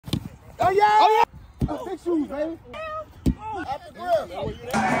Oh yeah! Oh yeah! Big shoes, baby. Up the grill.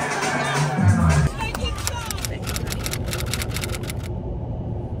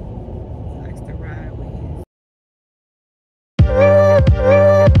 Likes to ride with his.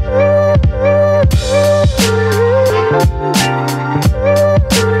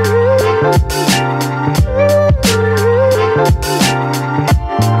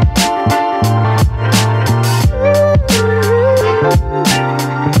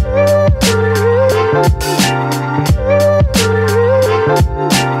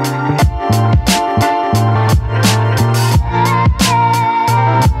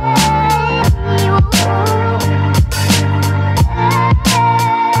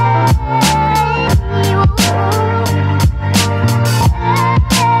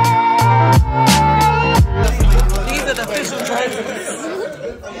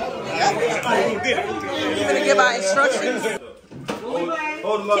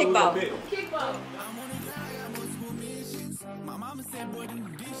 Kickball. My mama said, boy, do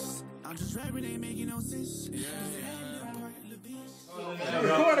this. I'm just rapping, ain't making no sense.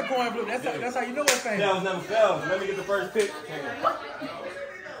 Record the coin blue. That's how you know it's famous. Fails never fails. Let me get the first pick.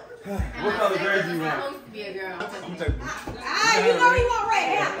 What color jersey you want? I'm supposed to be a girl. I'm gonna take you know he want red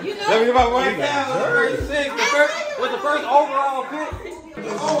hair. You know. Let me get my white down. What's the first overall pick?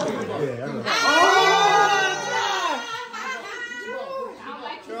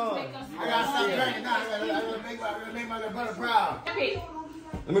 I gotta stop drinking now. I gotta make my little brother proud. Let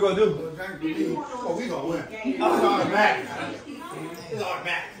me go do. Oh, we gonna win. It's automatic. It's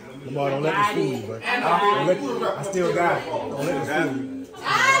automatic. Lamar, don't let this fool you, bro. I still got it. Don't let this fool you.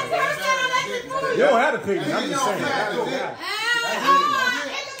 You don't have to pick me. I'm just saying.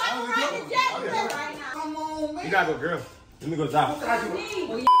 You gotta go, girl. Let me go drop.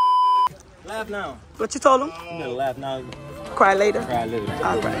 Laugh now. What you told him? You gotta laugh now. Cry later. Cry later.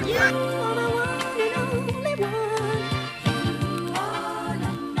 All right.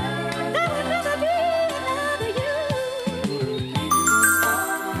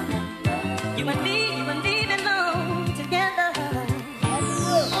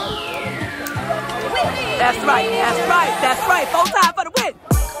 That's right. That's right. That's right. 4 times for the win.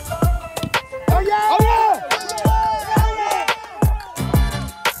 Oh yeah! Oh yeah!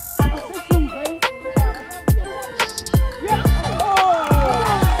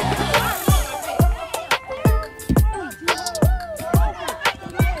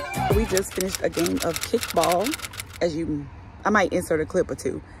 We just finished a game of kickball. I might insert a clip or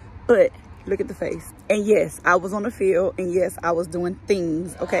two, but look at the face. And yes, I was on the field, and yes, I was doing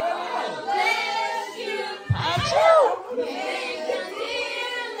things. Okay.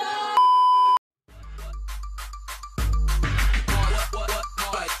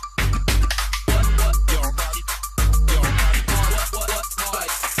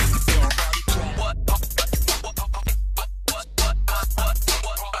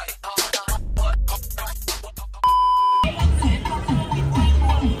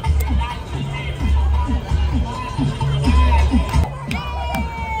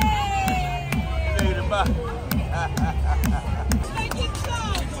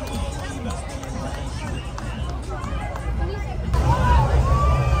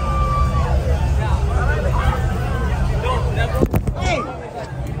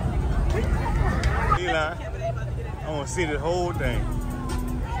 I want to see the whole thing.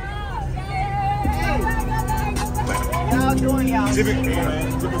 Y'all doing y'all. Jimmy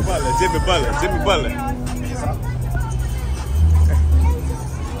Butler.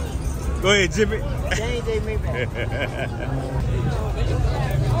 Go ahead, Jimmy.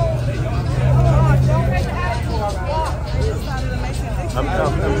 I'm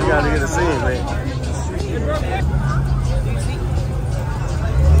confident we gotta get a scene, man.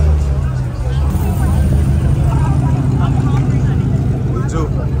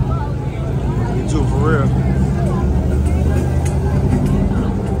 Me too, for real.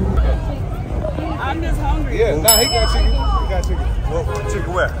 I'm just hungry. Yeah, nah, he got chicken. Well,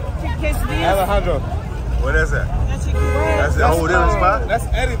 chicken where? Alejandro. Where that's at? That's chicken where? That's the whole different spot? That's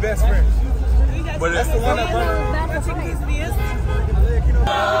Eddie's best friend. But that's the one that That's chicken quesadillas.